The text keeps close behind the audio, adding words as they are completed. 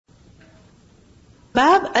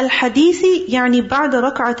Bab al-hadithi يعني بعد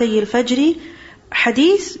ركعتي الفجر.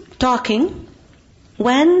 Hadith, talking,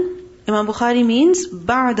 when Imam Bukhari means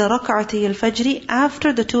بعد ركعتي الفجر,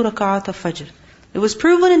 after the 2 rak'at of Fajr. It was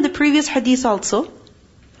proven in the previous hadith also,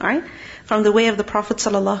 right, from the way of the Prophet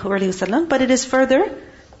ﷺ, but it is further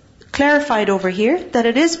clarified over here that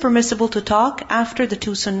it is permissible to talk after the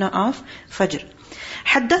 2 sunnah of Fajr.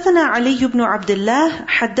 حدثنا علي بن عبد الله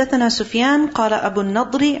حدثنا سفيان قال أبو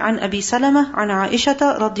النضر عن أبي سلمة عن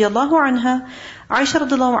عائشة رضي الله عنها. Aisha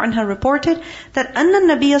رضي الله عنها reported that أن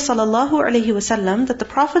النبي صلى الله عليه وسلم, that the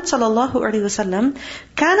Prophet صلى الله عليه وسلم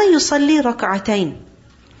كان يصلي ركعتين.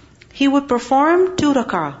 He would perform 2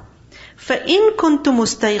 rak'ah. فإن كنت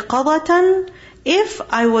مستيقظة, if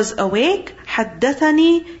I was awake,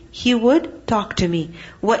 حدثني, he would talk to me.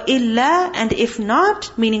 وإلا, and if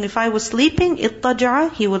not, meaning if I was sleeping,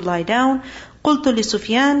 اضطجع, he would lie down. قلت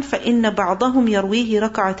لسفيان فإن بعضهم يرويه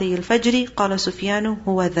ركعتي الفجر قال سفيان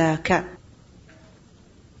هو ذاك.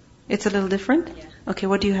 It's a little different? Okay,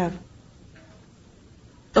 what do you have?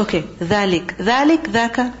 Okay, ذلك,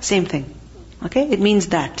 ذاك, same thing. Okay, it means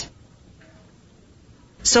that.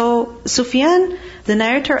 So Sufyan, the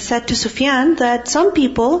narrator said to Sufyan that some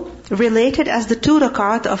people relate it as the 2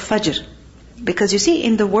 rak'at of Fajr. Because you see,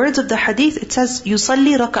 in the words of the hadith, it says,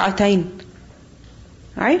 يُصَلِّي رَكْعَتَيْن.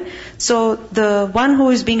 Right? So the one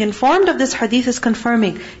who is being informed of this hadith is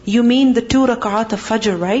confirming, you mean the 2 rak'at of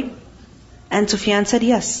Fajr, right? And Sufyan said,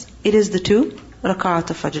 yes, it is the 2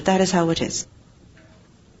 rak'at of Fajr. That is how it is.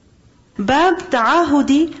 باب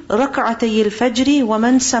تعاهد ركعتي الفجر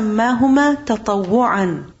ومن سماهما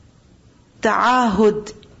تطوعا.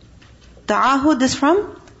 تعاهد is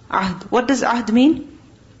from ahd. What does ahd mean?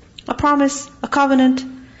 A promise, a covenant.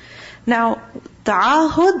 Now,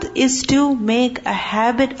 ta'ahud is to make a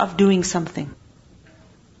habit of doing something.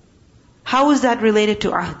 How is that related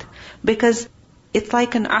to ahd? Because it's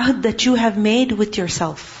like an ahd that you have made with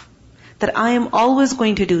yourself. That I am always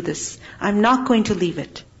going to do this. I'm not going to leave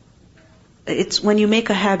it. It's when you make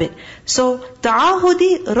a habit. So,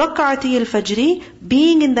 ta'ahudi rak'ati al-fajri,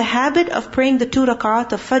 being in the habit of praying the 2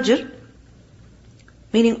 rak'at of Fajr,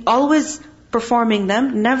 meaning always performing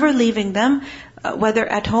them, never leaving them, whether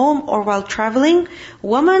at home or while traveling.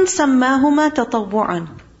 وَمَنْ سَمَّاهُمَا تَطَوُّعًا.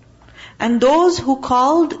 And those who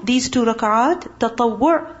called these 2 rak'at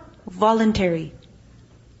tatawwu', voluntary.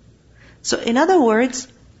 So in other words,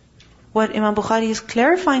 what Imam Bukhari is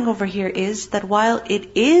clarifying over here is that while it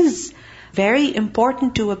is very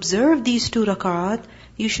important to observe these 2 rak'at,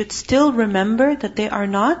 you should still remember that they are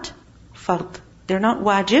not fard. They're not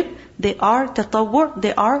wajib. They are tatawwu',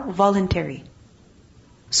 they are voluntary.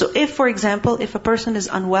 So if, for example, if a person is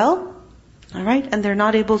unwell, alright, and they're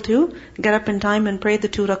not able to get up in time and pray the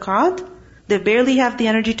 2 rak'at, they barely have the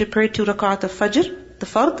energy to pray 2 rak'at of Fajr, the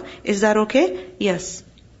fard, is that okay? Yes.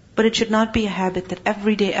 But it should not be a habit that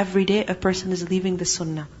every day a person is leaving the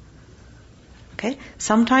sunnah. Okay?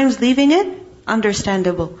 Sometimes leaving it,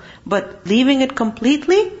 understandable. But leaving it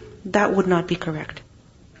completely, that would not be correct.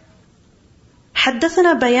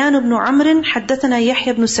 حدثنا بيان بن عمرو حدثنا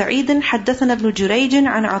يحيى بن سعيد حدثنا ابن جريج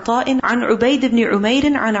عن عطاء عن عبيد بن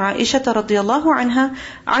عمير عن عائشة رضي الله عنها.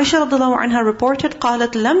 عائشة رضي الله عنها reported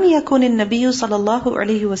قالت لم يكن النبي صلى الله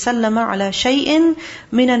عليه وسلم على شيء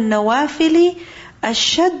من النوافل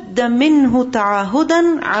أشد منه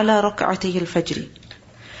تعاهدا على ركعته الفجر.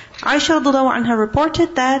 Aisha radiallahu anha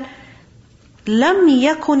reported that لم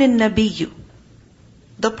يكن النبي,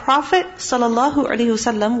 the Prophet sallallahu alaihi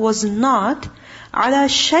wasallam was not على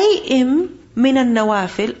شيء من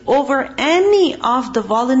النوافل, over any of the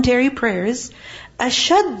voluntary prayers,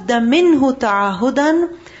 أشد منه تعاهدا,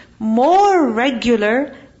 more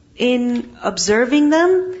regular in observing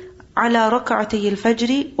them, على ركعتي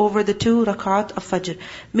الفجر, over the 2 rak'at of Fajr.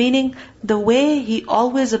 Meaning, the way he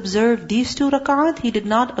always observed these 2 rak'at, he did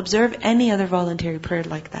not observe any other voluntary prayer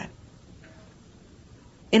like that.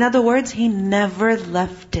 In other words, he never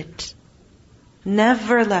left it.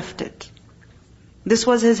 Never left it. This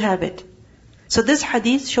was his habit. So this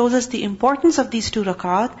hadith shows us the importance of these 2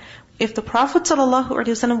 rak'at. If the Prophet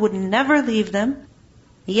ﷺ would never leave them,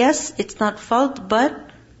 yes, it's not fard, but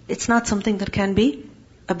it's not something that can be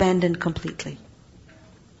abandoned completely.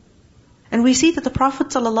 And we see that the Prophet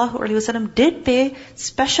ﷺ did pay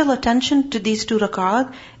special attention to these 2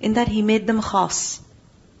 rak'at in that he made them khas.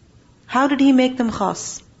 How did he make them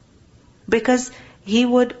khas? Because he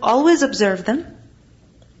would always observe them.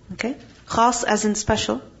 Okay? Khas as in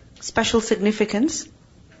special significance.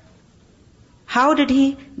 How did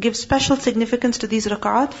he give special significance to these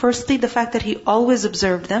rak'at? Firstly, the fact that he always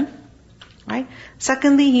observed them. Right?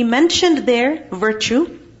 Secondly, he mentioned their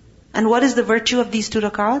virtue. And what is the virtue of these 2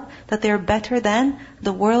 rak'at? That they are better than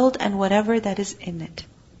the world and whatever that is in it.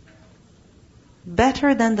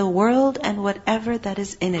 Better than the world and whatever that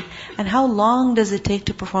is in it. And how long does it take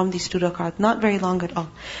to perform these 2 rak'at? Not very long at all.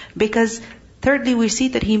 Because thirdly, we see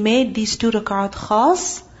that he made these 2 rak'at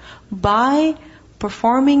khas by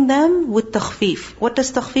performing them with takhfif. What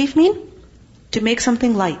does takhfif mean? To make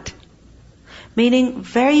something light. Meaning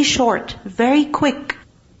very short, very quick.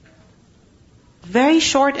 Very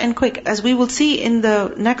short and quick. As we will see in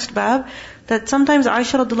the next bab, that sometimes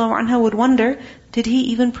Aisha radhiallahu anha would wonder, did he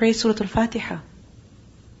even pray Surah Al-Fatiha?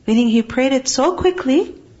 Meaning he prayed it so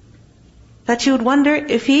quickly that she would wonder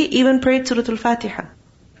if he even prayed Surah Al-Fatiha.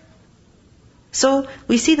 So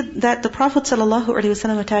we see that the Prophet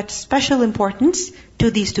ﷺ attached special importance to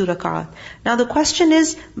these 2 rak'at. Now the question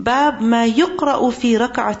is, Bab ma yuqra'u fi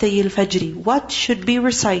rak'atay al-fajr. What should be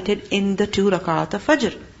recited in the 2 rak'at of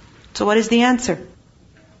Fajr? So what is the answer?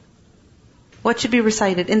 What should be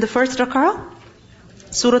recited? In the first rak'ah,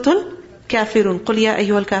 Suratul Kafirun, Qul ya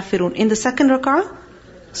ayyuhal kafirun. In the second rak'ah,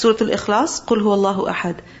 Suratul Ikhlas, Qul huwallahu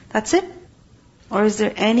ahad. That's it? Or is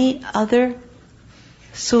there any other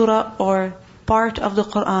surah or part of the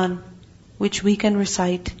Quran which we can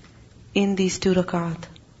recite in these 2 rak'at?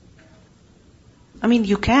 I mean,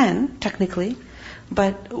 you can, technically,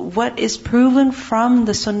 but what is proven from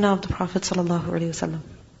the sunnah of the Prophet ﷺ?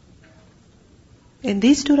 In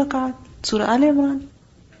these 2 rak'at, Surah Al-Imran,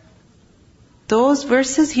 those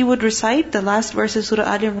verses he would recite, the last verse of Surah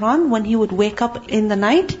Al-Imran, when he would wake up in the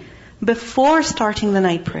night before starting the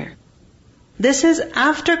night prayer. This is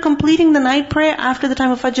after completing the night prayer, after the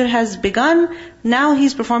time of Fajr has begun. Now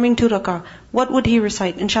he's performing 2 rak'ah. What would he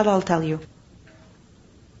recite? Inshallah, I'll tell you.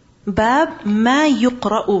 Bab ma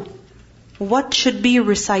yuqra'u. What should be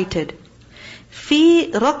recited?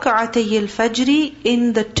 Fi rak'atay al-fajr,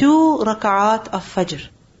 in the 2 rak'at of Fajr.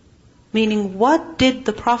 Meaning, what did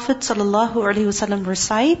the Prophet ﷺ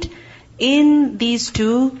recite in these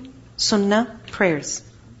 2 sunnah prayers?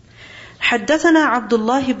 حدثنا عبد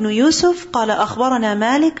الله بن يوسف قال أخبرنا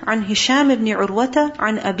مالك عن هشام بن عروة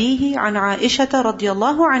عن أبيه عن عائشة رضي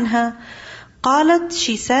الله عنها قالت,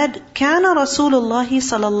 she said, كان رسول الله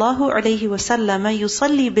صلى الله عليه وسلم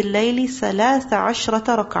يصلي بالليل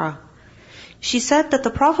 13 ركعة. She said that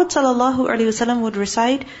the Prophet ﷺ would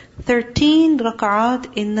recite 13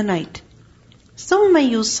 rak'at in the night. ثم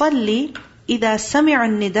يصلي إذا سمع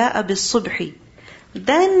النداء بالصبح.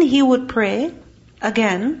 Then he would pray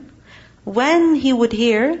again when he would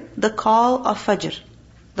hear the call of Fajr.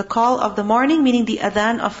 The call of the morning, meaning the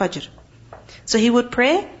adhan of Fajr. So he would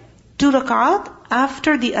pray 2 rak'at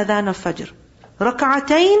after the adhan of Fajr.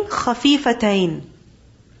 ركعتين خفيفتين.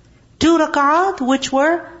 2 rak'at which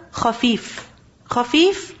were khafif.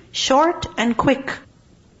 Khafif, short and quick.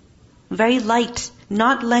 Very light,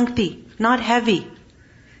 not lengthy, not heavy.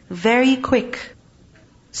 Very quick.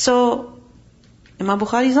 So, Imam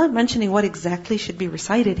Bukhari is not mentioning what exactly should be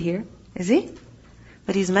recited here, is he?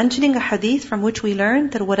 But he's mentioning a hadith from which we learn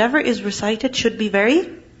that whatever is recited should be very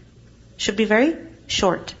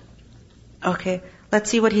short. Okay, let's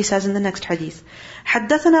see what he says in the next hadith.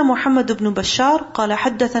 حدثنا محمد بن بشار قال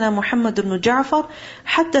حدثنا محمد بن جعفر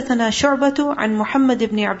حدثنا شعبة عن محمد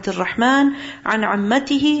بن عبد الرحمن عن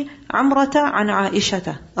عمته عمرة عن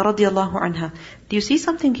عائشة رضي الله عنها. Do you see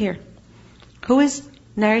something here? Who is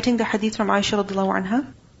narrating the hadith from Aisha رضي الله عنها?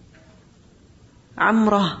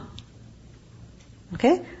 Amrah.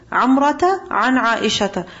 Okay? عمرة عن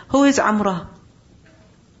عائشة. Who is Amrah?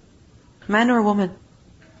 Man or woman?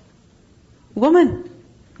 Woman.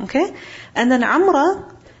 Okay? And then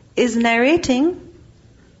Amrah is narrating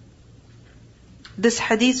this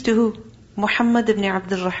hadith to who? Muhammad ibn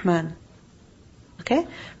Abdul Rahman. Okay?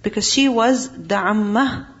 Because she was the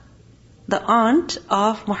Ammah, the aunt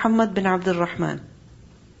of Muhammad bin Abdul Rahman.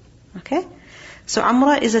 Okay? So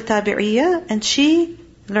Amrah is a tabi'iyya and she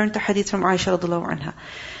learned the hadith from Aisha radhiallahu anha.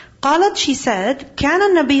 قالت, she said, كان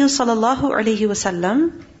النبي صلى الله عليه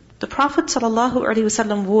وسلم, the Prophet صلى الله عليه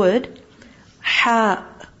وسلم would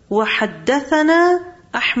وحدثنا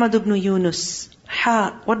أحمد بن يونس.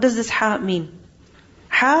 What does this mean?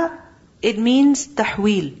 It means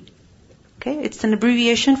tahweel. Okay, it's an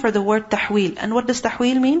abbreviation for the word tahweel. And what does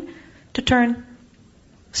tahweel mean? To turn.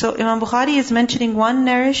 So Imam Bukhari is mentioning one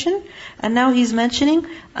narration, and now he's mentioning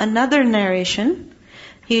another narration.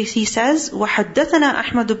 He says, وحدثنا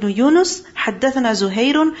أحمد بن يونس حدثنا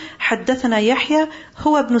زهير حدثنا يحيى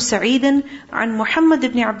هو ابن سعيد عن محمد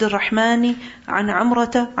بن عبد الرحمن عن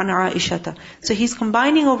عمرة عن عائشة. So he's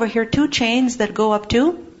combining over here 2 chains that go up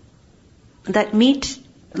to, that meet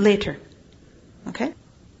later. Okay?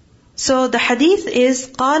 So the hadith is,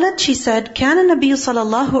 قالت, she said, كان النبي صلى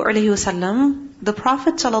الله عليه وسلم, the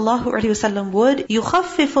Prophet صلى الله عليه وسلم would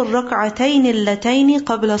يخفف الركعتين اللتين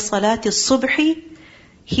قبل صلاة الصبح.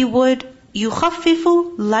 He would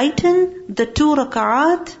يخفف, lighten the 2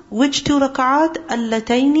 rak'at. Which 2 rak'at?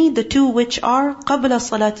 اللتين, the 2 which are قبل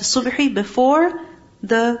صلاة الصبح, before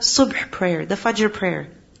the subh prayer, the fajr prayer.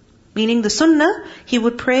 Meaning the sunnah, he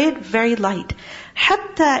would pray it very light.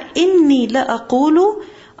 حتى إني لأقول,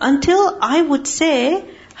 until I would say,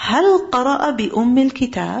 هل قرأ بأم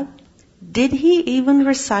الكتاب? Did he even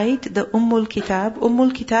recite the Kitab?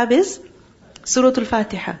 Kitab is Surah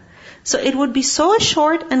Al-Fatiha. So it would be so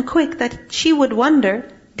short and quick that she would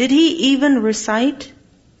wonder, did he even recite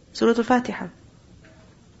Surah Al-Fatiha?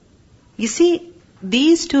 You see,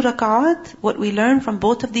 these 2 rak'at, what we learn from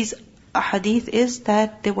both of these ahadith is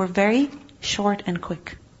that they were very short and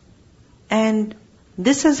quick. And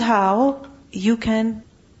this is how you can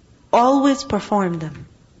always perform them.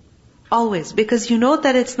 Always. Because you know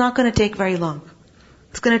that it's not going to take very long.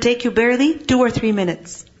 It's going to take you barely 2 or 3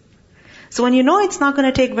 minutes. So when you know it's not going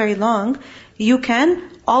to take very long, you can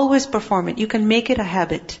always perform it. You can make it a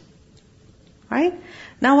habit. Right?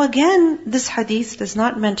 Now again, this hadith does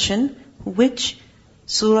not mention which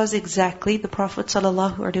surahs exactly the Prophet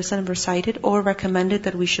ﷺ recited or recommended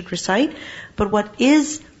that we should recite. But what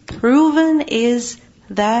is proven is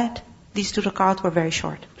that these 2 rak'at were very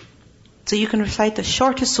short. So you can recite the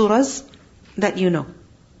shortest surahs that you know.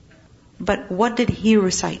 But what did he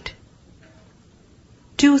recite?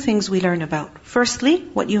 2 things we learn about. Firstly,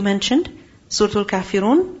 what you mentioned, Surah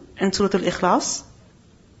Al-Kafirun and Surah Al-Ikhlas.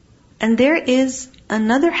 And there is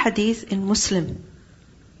another hadith in Muslim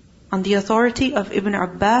on the authority of Ibn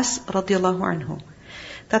Abbas radiallahu anhu,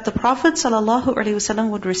 that the Prophet ﷺ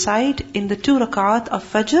would recite in the 2 rak'at of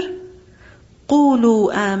Fajr,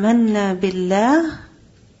 قُولُوا آمَنَّا بِاللَّهِ,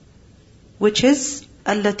 which is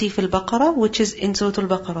Allati fil Baqarah, which is in Surah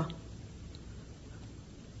Al-Baqarah.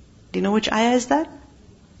 Do you know which ayah is that?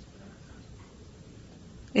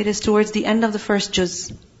 It is towards the end of the first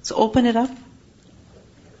juz. So open it up.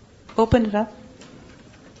 Open it up.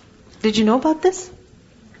 Did you know about this?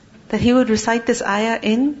 That he would recite this ayah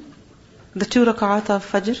in the 2 rak'at of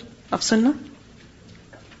Fajr, of Sunnah?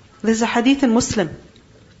 This is a hadith in Muslim.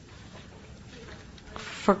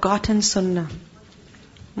 Forgotten Sunnah.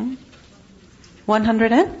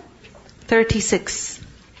 136.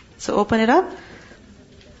 So open it up.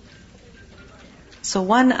 So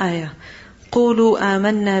 1 ayah. قُولُوا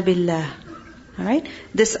آمَنَّا بِاللَّهِ. Alright?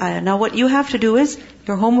 This ayah. Now what you have to do is,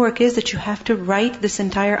 your homework is that you have to write this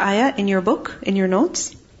entire ayah in your book, in your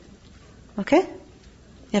notes. Okay?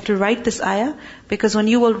 You have to write this ayah, because when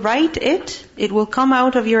you will write it, it will come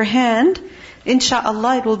out of your hand.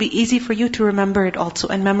 Insha'Allah, it will be easy for you to remember it also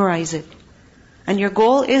and memorize it. And your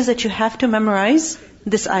goal is that you have to memorize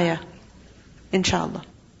this ayah. Insha'Allah.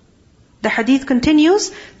 The hadith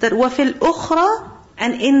continues that وَفِي الْأُخْرَى,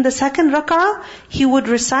 and in the 2nd rak'ah, he would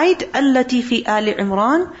recite الَّتِي فِي آلِ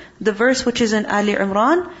عِمْرَانِ, the verse which is in Ali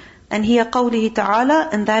Imran, and هي قوله تعالى,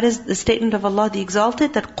 and that is the statement of Allah the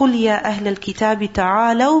Exalted, that قُلْ يَا أَهْلَ الْكِتَابِ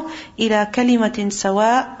تَعَالَوْا إِلَى كَلِمَةٍ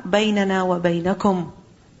سَوَاءٍ بَيْنَنَا وَبَيْنَكُمْ.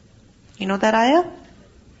 You know that ayah?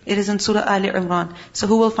 It is in Surah Ali Imran. So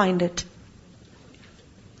who will find it?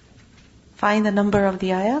 Find the number of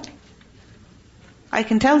the ayah. I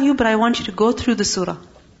can tell you, but I want you to go through the surah.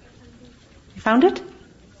 You found it?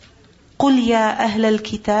 قُلْ يَا أَهْلَ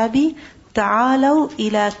الْكِتَابِ تَعَالَوْا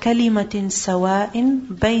إِلَى كَلِمَةٍ سَوَاءٍ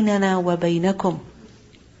بَيْنَنَا وَبَيْنَكُمْ.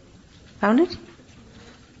 Found it?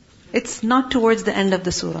 It's not towards the end of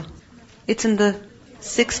the surah. It's in the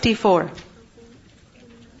 64.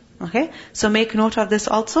 Okay? So make note of this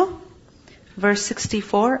also. Verse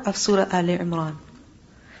 64 of Surah Ali Imran.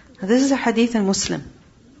 Now this is a hadith in Muslim.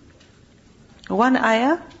 1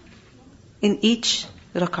 ayah in each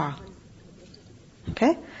rak'ah.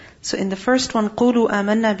 Okay? So in the first one, قُولُوا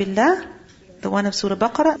آمَنَّا بِاللَّهِ, the one of Surah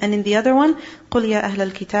Baqarah, and in the other one, قُلْ يَا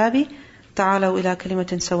أَهْلَ الْكِتَابِ تَعَالَوْا إِلَى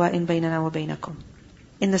كَلِمَةٍ سَوَاءٍ بَيْنَنَا وَبَيْنَكُمْ.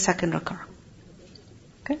 In the 2nd rak'ah.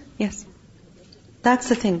 Okay? Yes. That's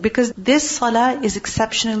the thing, because this salah is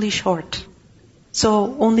exceptionally short.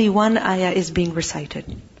 So only 1 ayah is being recited.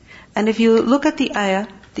 And if you look at the ayah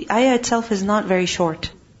itself is not very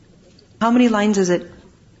short. How many lines is it?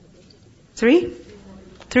 3?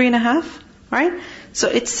 3.5? Right? So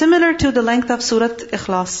it's similar to the length of Surah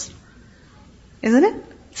Ikhlas. Isn't it?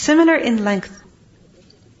 Similar in length.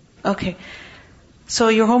 Okay. So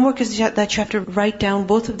your homework is that you have to write down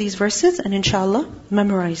both of these verses and inshallah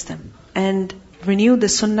memorize them. And renew the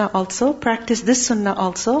sunnah also, practice this sunnah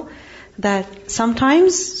also, that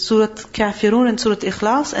sometimes Surah Kafirun and Surah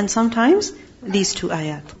Ikhlas, and sometimes these 2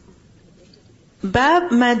 ayat.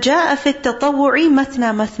 Bab ma jaa fi at-tatawwu'i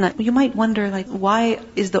mathna mathna. You might wonder, like, why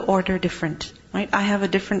is the order different? Right? I have a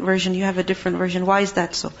different version, you have a different version. Why is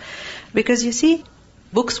that so? Because you see,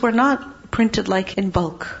 books were not printed like in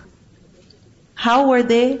bulk. How were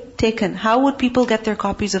they taken? How would people get their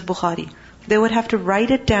copies of Bukhari? They would have to write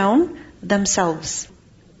it down themselves.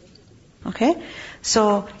 Okay?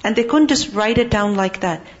 So, and they couldn't just write it down like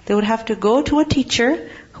that. They would have to go to a teacher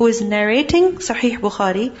who is narrating Sahih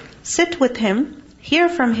Bukhari, sit with him, hear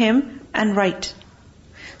from him, and write.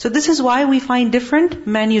 So this is why we find different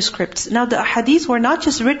manuscripts. Now the hadiths were not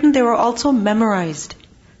just written, they were also memorized.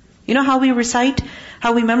 You know how we recite,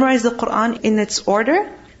 how we memorize the Quran in its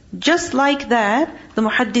order? Just like that, the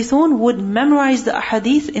muhaddithun would memorize the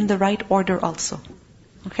ahadith in the right order also.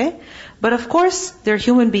 Okay? But of course, they're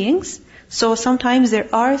human beings, so sometimes there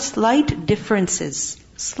are slight differences.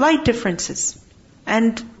 Slight differences.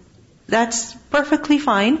 And that's perfectly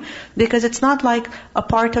fine, because it's not like a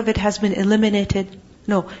part of it has been eliminated.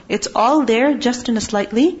 No, it's all there, just in a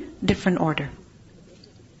slightly different order.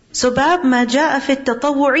 So, bab ma jaa fi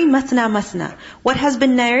at-tatawwu'i mathna mathna. What has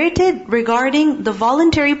been narrated regarding the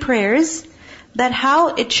voluntary prayers, that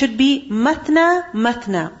how it should be mathna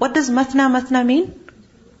mathna. What does mathna mathna mean?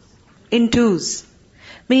 In twos.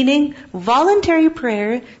 Meaning, voluntary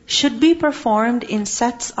prayer should be performed in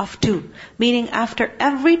sets of two. Meaning, after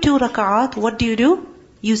every 2 rak'at, what do?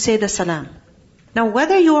 You say the salam. Now,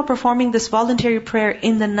 whether you are performing this voluntary prayer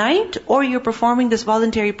in the night, or you're performing this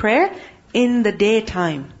voluntary prayer in the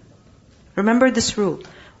daytime, remember this rule.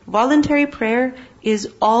 Voluntary prayer is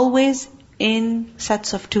always in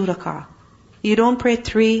sets of 2 rak'ah. You don't pray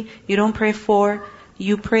 3, you don't pray 4,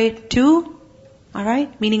 you pray 2,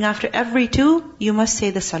 alright? Meaning after every 2, you must say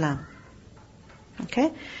the salam.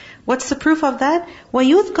 Okay? What's the proof of that?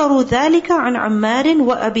 وَيُذْكَرُ ذَلِكَ عَنْ عَمَّارٍ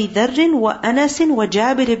وَأَبِي ذَرٍ وَأَنَسٍ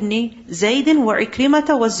وَجَابِرِ بْنِ زَيْدٍ وَعِكْرِمَةَ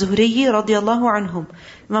وَالزُّهْرِيِّ رَضِيَ اللَّهُ عَنْهُمْ.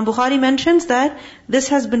 Imam Bukhari mentions that this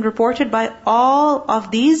has been reported by all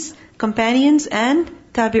of these companions and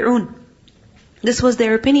tabi'un. This was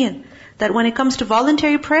their opinion, that when it comes to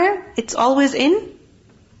voluntary prayer, it's always in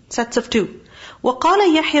sets of 2.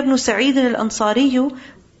 وَقَالَ يَحْيَى بْنُ سَعِيدٍ الْأَنصَارِيُّ,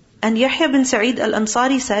 and Yahya bin Sa'id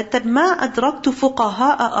al-Ansari said that مَا أَدْرَكْتُ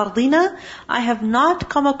فُقَهَاءَ أَرْضِنَا, I have not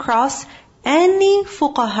come across any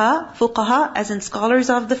fuqaha as in scholars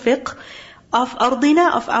of the fiqh, of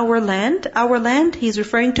ardina, of our land, he's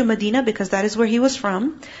referring to Medina because that is where he was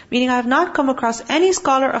from, meaning I have not come across any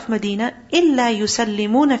scholar of Medina, إِلَّا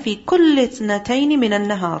يُسَلِّمُونَ فِي كُلِّ اثْنَتَيْنِ مِنَ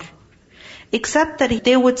النَّهَارِ, except that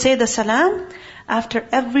they would say the salam after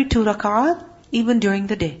every 2 rak'at, even during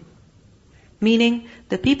the day. Meaning,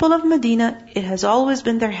 the people of Medina, it has always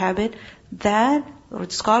been their habit that, or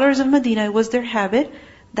the scholars of Medina, it was their habit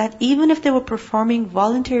that even if they were performing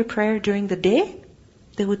voluntary prayer during the day,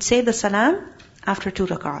 they would say the salam after 2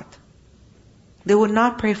 rak'at. They would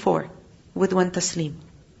not pray 4 with 1 taslim.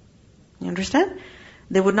 You understand?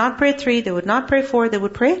 They would not pray 3, they would not pray 4, they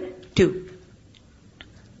would pray 2.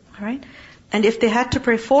 Alright? And if they had to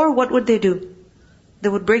pray 4, what would they do? They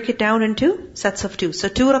would break it down into sets of 2. So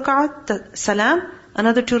 2 rak'at, salam,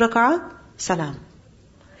 another 2 rak'at, salam.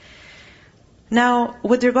 Now,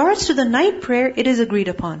 with regards to the night prayer, it is agreed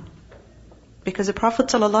upon. Because the Prophet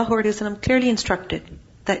ﷺ clearly instructed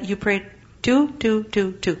that you pray 2, 2,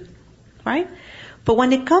 2, 2. Right? But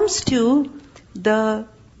when it comes to the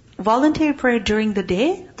voluntary prayer during the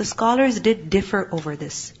day, the scholars did differ over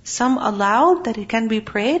this. Some allowed that it can be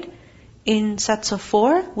prayed in sets of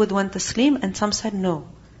 4 with 1 taslim, and some said no.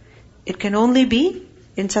 It can only be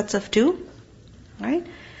in sets of 2. Right?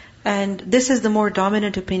 And this is the more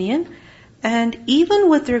dominant opinion. And even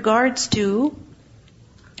with regards to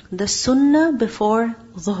the sunnah before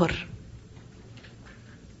dhuhr.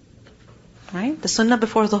 Right? The sunnah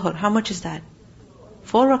before dhuhr. How much is that?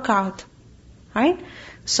 4 rak'at. Right?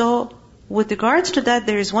 So, with regards to that,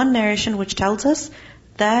 there is one narration which tells us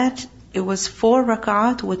that it was 4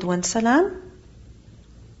 rak'at with 1 salam.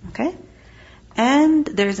 Okay? And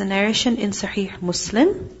there is a narration in Sahih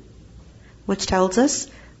Muslim which tells us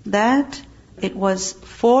that it was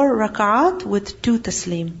 4 rak'at with 2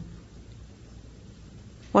 taslim.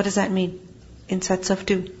 What does that mean? In sets of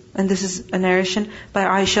 2. And this is a narration by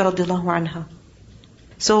Aisha radiallahu anha.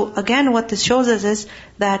 So again, what this shows us is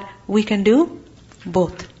that we can do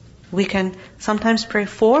both. We can sometimes pray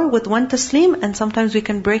 4 with 1 taslim, and sometimes we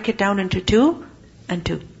can break it down into 2 and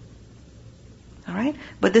 2. Alright?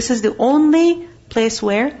 But this is the only place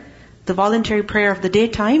where the voluntary prayer of the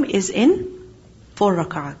daytime is in 4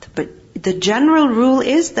 rak'at. But the general rule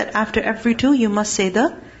is that after every 2 you must say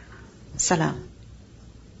the salam.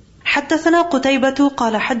 حدثنا قتيبة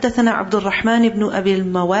قال حدثنا عبد الرحمن بن أبي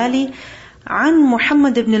الموالي عن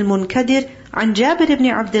محمد بن المنكدر عن جابر بن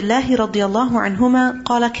عبد الله رضي الله عنهما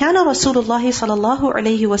قال كان رسول الله صلى الله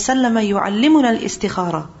عليه وسلم يعلمنا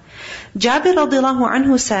الاستخارة. Jabir radiallahu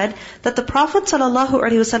anhu said that the Prophet sallallahu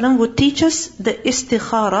alaihi wasallam would teach us the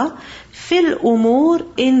istikhara fil umur,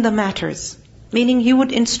 in the matters. Meaning he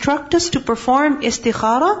would instruct us to perform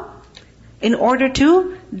istikhara in order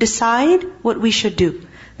to decide what we should do.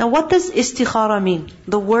 Now what does istikhara mean?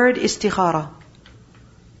 The word istikhara.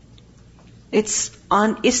 It's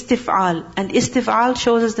on istif'al, and istif'al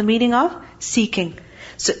shows us the meaning of seeking.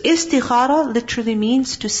 So istikhara literally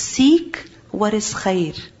means to seek what is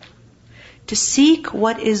khair. To seek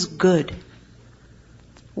what is good.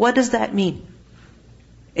 What does that mean?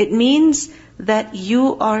 It means that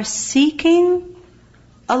you are seeking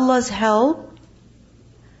Allah's help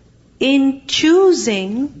in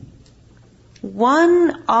choosing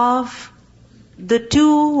one of the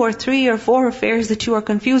 2 or 3 or 4 affairs that you are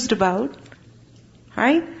confused about,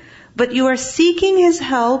 right? But you are seeking His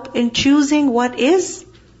help in choosing what is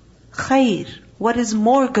khair, what is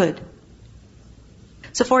more good.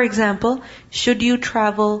 So for example, should you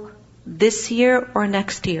travel this year or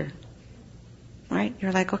next year? Right?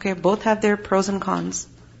 You're like, okay, both have their pros and cons.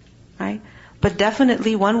 Right? But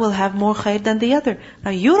definitely one will have more khair than the other.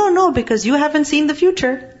 Now you don't know because you haven't seen the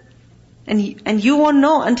future. And you won't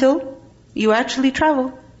know until you actually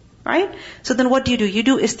travel. Right? So then what do? You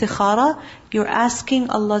do istikhara. You're asking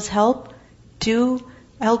Allah's help to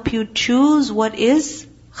help you choose what is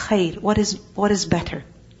khair, what is better.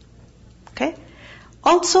 Okay?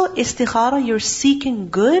 Also, istikhara, you're seeking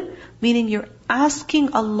good, meaning you're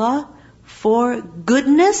asking Allah for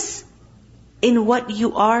goodness in what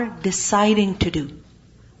you are deciding to do.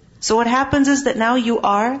 So what happens is that now you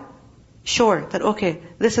are sure that, okay,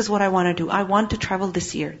 this is what I want to do. I want to travel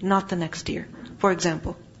this year, not the next year, for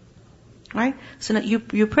example. Right? So now you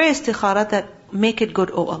pray istikhara that make it good,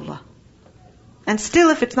 O Allah. And still,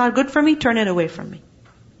 if it's not good for me, turn it away from me.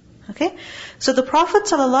 Okay? So the Prophet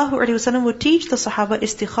ﷺ would teach the Sahaba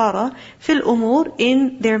istikhara fil umur,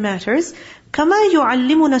 in their matters, كَمَا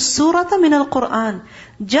يُعَلِّمُنَا السُّورَةَ مِنَ الْقُرْآنِ,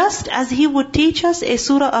 just as He would teach us a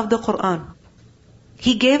surah of the Qur'an.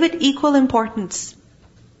 He gave it equal importance.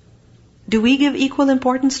 Do we give equal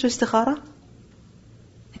importance to istikhara?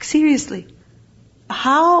 Like seriously.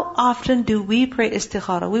 How often do we pray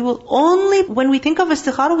istikhara? When we think of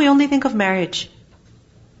istikhara, we only think of marriage.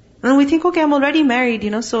 And we think, okay, I'm already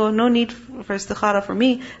married, so no need for istikhara for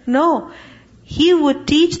me. No. He would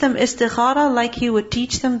teach them istikhara like He would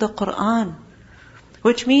teach them the Qur'an.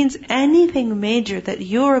 Which means anything major that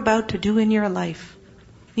you're about to do in your life,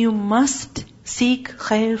 you must seek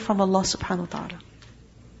khair from Allah subhanahu wa ta'ala.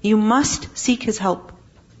 You must seek His help.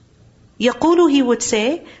 يقول, He would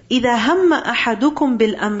say, إِذَا هَمَّ أَحَدُكُمْ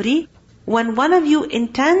بِالْأَمْرِ, when one of you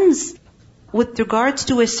intends with regards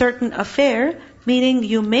to a certain affair, meaning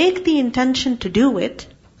you make the intention to do it.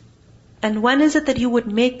 And when is it that you would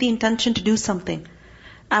make the intention to do something?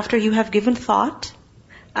 After you have given thought,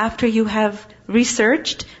 after you have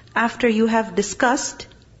researched, after you have discussed,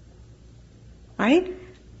 right?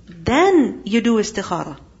 Then you do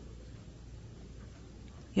istikhara.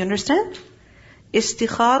 You understand?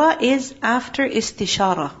 Istikhara is after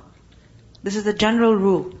istishara. This is the general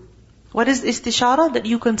rule. What is istishara? That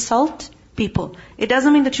you consult people. It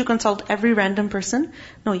doesn't mean that you consult every random person.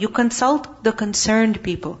 No, you consult the concerned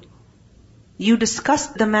people. You discuss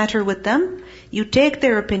the matter with them. You take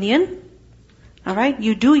their opinion. Alright?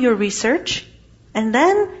 You do your research. And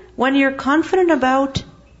then, when you're confident about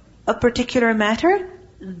a particular matter,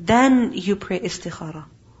 then you pray istikhara.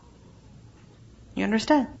 You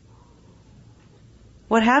understand?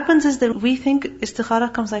 What happens is that we think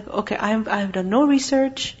istikhara comes like, okay, I've done no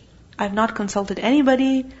research. I've not consulted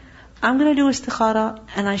anybody. I'm going to do istikhara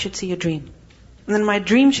and I should see a dream. And then my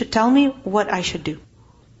dream should tell me what I should do.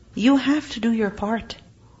 You have to do your part.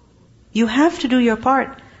 You have to do your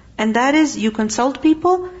part. And that is, you consult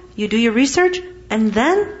people, you do your research, and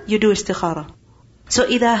then you do istikhara. So,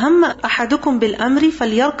 إِذَا هَمَّ أَحَدُكُمْ بِالْأَمْرِ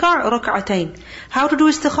فَلْيَرْكَعْ رَكْعَتَيْنِ. How to do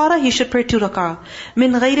istikhara? He should pray 2 rak'ah.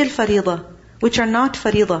 مِنْ غَيْرِ الْفَرِيضَةِ, which are not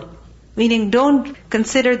fariḍah. Meaning, don't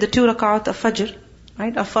consider the 2 rak'at of fajr,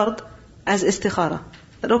 right, of fard, as istikhara.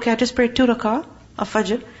 That, okay, I just prayed 2 rak'ah of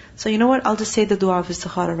fajr, so you know what, I'll just say the dua of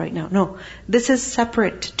istikhara right now. No, this is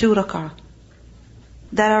separate 2 rak'ah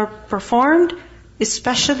that are performed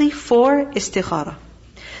especially for istikhara.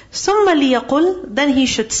 ثُمَّ لِيَقُلْ, then he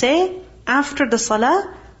should say, after the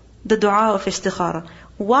salah, the dua of istikhara.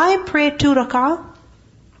 Why pray 2 rak'ah?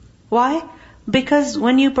 Why? Because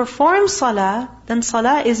when you perform salah, then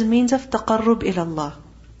salah is a means of taqarrub ila Allah.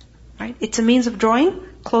 Right? It's a means of drawing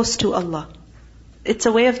close to Allah. It's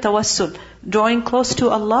a way of tawassul, drawing close to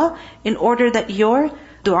Allah in order that your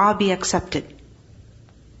dua be accepted.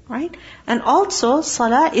 Right? And also,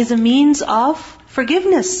 salah is a means of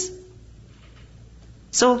forgiveness.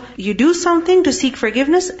 So, you do something to seek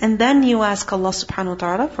forgiveness and then you ask Allah subhanahu wa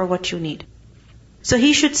ta'ala for what you need. So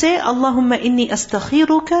he should say, Allahumma inni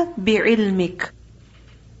astakhiruka bi'ilmik.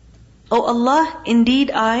 Oh Allah,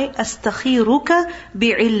 indeed I astakhiruka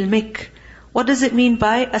bi'ilmik. What does it mean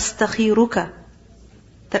by astakhiruka?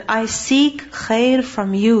 That I seek khair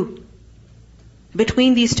from you.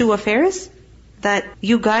 Between these two affairs, that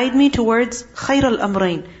you guide me towards khair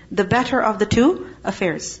al-amrayn, the better of the two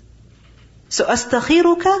affairs. So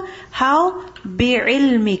astakhiruka, how?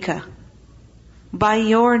 Bi'ilmika. By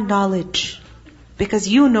your knowledge. Because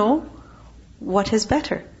you know what is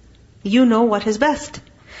better. You know what is best.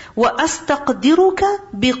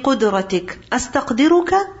 وَأَسْتَقْدِرُكَ بِقُدْرَتِكَ.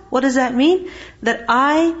 أَسْتَقْدِرُكَ, what does that mean? That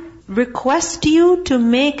I request you to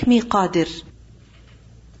make me qadir.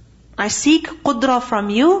 I seek qudra from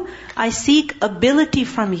you. I seek ability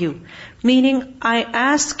from you. Meaning, I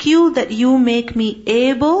ask you that you make me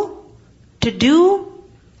able to do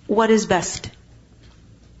what is best.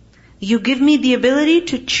 You give me the ability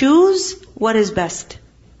to choose what is best.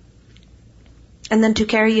 And then to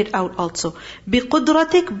carry it out also.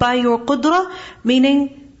 بِقُدْرَتِكَ, by your qudra,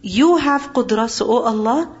 meaning you have qudra, so oh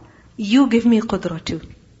Allah, you give me qudra too.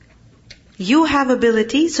 You have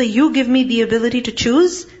ability, so you give me the ability to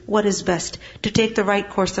choose what is best, to take the right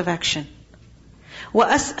course of action.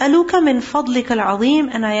 وَأَسْأَلُكَ مِنْ فَضْلِكَ الْعَظِيمِ,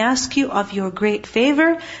 and I ask you of your great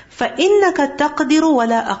favor, فَإِنَّكَ تَقْدِرُ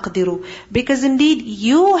وَلَا أَقْدِرُ, because indeed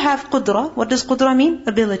you have qudra. What does qudra mean?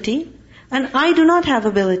 Ability. And I do not have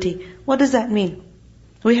ability. What does that mean?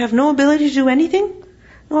 We have no ability to do anything?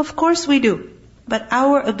 No, of course we do. But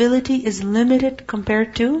our ability is limited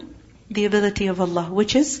compared to the ability of Allah,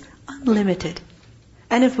 which is unlimited.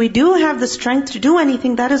 And if we do have the strength to do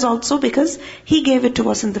anything, that is also because He gave it to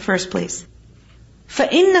us in the first place.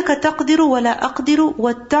 فَإِنَّكَ تَقْدِرُ وَلَا أَقْدِرُ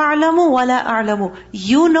وَتَعْلَمُ وَلَا أَعْلَمُ.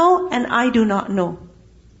 You know and I do not know.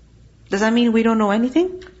 Does that mean we don't know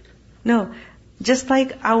anything? No. Just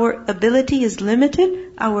like our ability is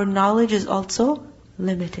limited, our knowledge is also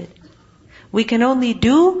limited. We can only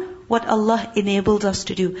do what Allah enables us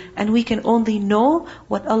to do. And we can only know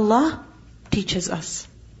what Allah teaches us.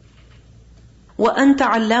 وَأَنْتَ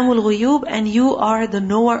عَلَّامُ الْغُيُوبِ, and you are the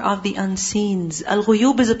knower of the unseens.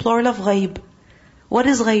 Al-ghuyub is a plural of ghaib. What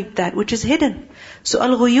is ghaib? That which is hidden. So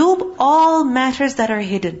al-ghuyub, all matters that are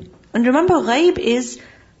hidden. And remember, ghaib is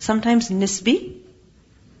sometimes nisbi,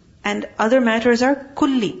 and other matters are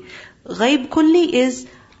kulli. Ghaib kulli is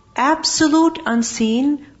absolute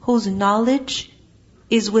unseen, whose knowledge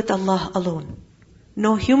is with Allah alone.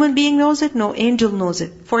 No human being knows it, no angel knows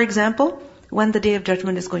it. For example, when the day of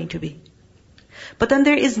judgment is going to be. But then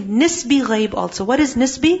there is nisbi ghaib also. What is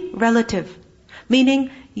nisbi? Relative.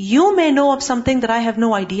 Meaning, you may know of something that I have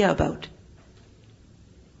no idea about.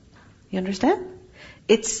 You understand?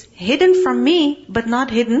 It's hidden from me, but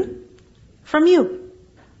not hidden from you.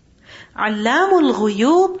 Allamul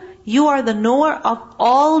ghuyub, you are the knower of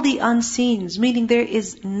all the unseens, meaning there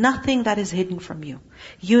is nothing that is hidden from you.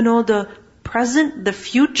 You know the present, the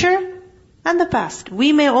future, and the past.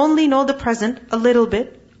 We may only know the present, a little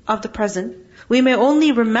bit of the present. We may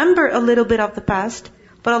only remember a little bit of the past,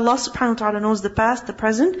 but Allah subhanahu wa ta'ala knows the past, the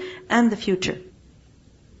present, and the future.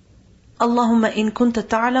 Allahumma in kunta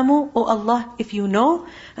ta'lamu, O Allah, if you know,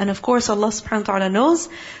 and of course Allah subhanahu wa ta'ala knows,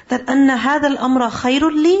 that anna hadha al-amra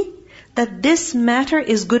khayrun li, that this matter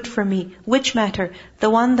is good for me. Which matter? The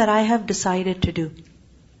one that I have decided to do.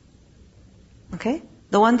 Okay?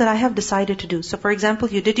 The one that I have decided to do. So for example,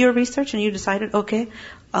 you did your research and you decided, okay,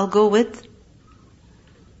 I'll go with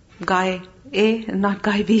guy A and not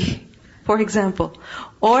guy B, for example.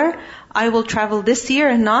 Or, I will travel this year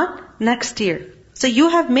and not next year. So you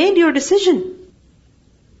have made your decision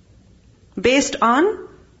based on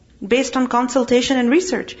consultation and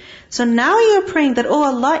research. So now you're praying that, oh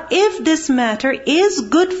Allah, if this matter is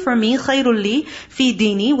good for me, khayrul li, fi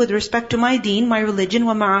dini, with respect to my deen, my religion,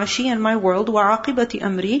 wa ma'ashi, and my world, wa aqibati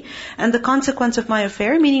amri, and the consequence of my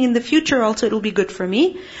affair, meaning in the future also it will be good for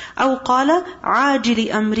me. Aw qala, ajili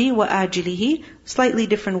amri wa ajilihi, slightly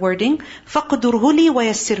different wording. فَقْدُرْهُ لِي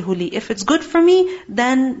وَيَسِّرْهُ لِي. If it's good for me,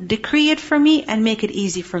 then decree it for me and make it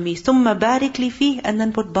easy for me. ثُمَّ بَارِكْ لِي فِيهِ, and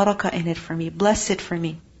then put barakah in it for me. Bless it for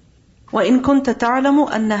me. وَإِن كُنْتَ تَعْلَمُ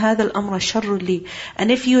أَنَّ هَذَا الْأَمْرَ شَرٌّ لِي.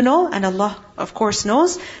 And if you know, and Allah of course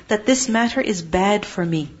knows, that this matter is bad for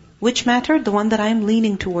me. Which matter? The one that I am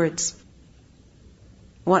leaning towards.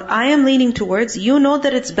 what I am leaning towards, you know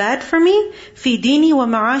that it's bad for me. في ديني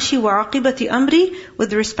ومعاشي وعاقبة أمري,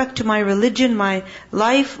 with respect to my religion, my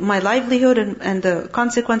life, my livelihood, and the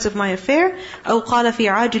consequence of my affair. أو قال في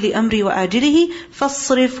عاجل أمري وآجله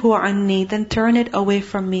فاصرفه عني, then turn it away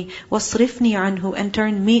from me. واصرفني عنه, and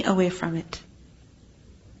turn me away from it.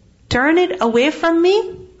 Turn it away from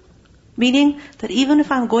me, meaning that even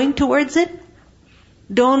if I'm going towards it,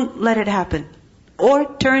 don't let it happen.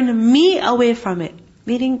 Or turn me away from it,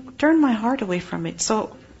 meaning turn my heart away from it.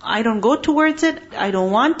 So I don't go towards it, I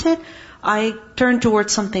don't want it, I turn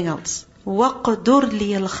towards something else. وَقْدُرْ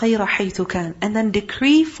لِيَ الْخَيْرَ حَيْثُ كَانَ, and then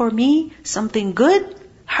decree for me something good,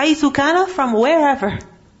 حَيْثُ كَانَ, from wherever.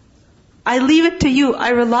 I leave it to you, I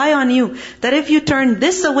rely on you, that if you turn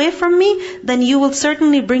this away from me, then you will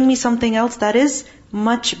certainly bring me something else that is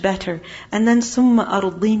much better. And then ثُمَّ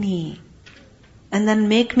أَرْضِنِي, and then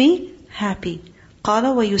make me happy. قال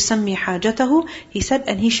ويسمي حاجته, he said,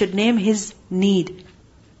 and he should name his need.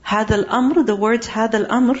 هذا الأمر, the words هذا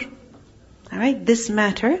الأمر, alright, this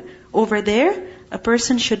matter, over there, a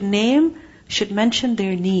person should mention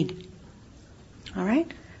their need.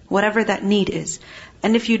 Alright? Whatever that need is.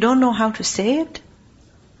 And if you don't know how to say it,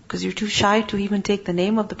 because you're too shy to even take the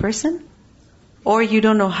name of the person, or you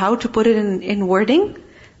don't know how to put it in wording,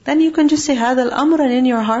 then you can just say هذا الأمر, and in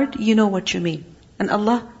your heart, you know what you mean. And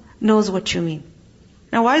Allah knows what you mean.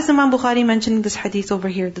 Now, why is Imam Bukhari mentioning this hadith over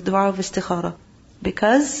here, the dua of istikhara?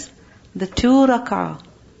 Because the 2 rak'ah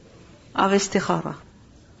of istikhara.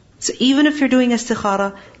 So even if you're doing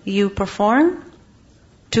istikhara, you perform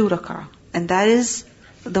 2 rak'ah. And that is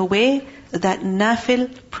the way that nafil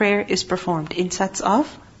prayer is performed, in sets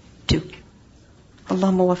of 2.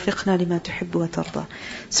 اللهم وفقنا لما تحب وترضى.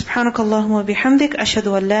 سبحانك اللهم وبحمدك أشهد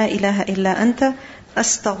أن لا إله إلا أنت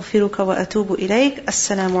أستغفرك وأتوب إليك.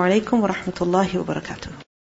 السلام عليكم ورحمة الله وبركاته.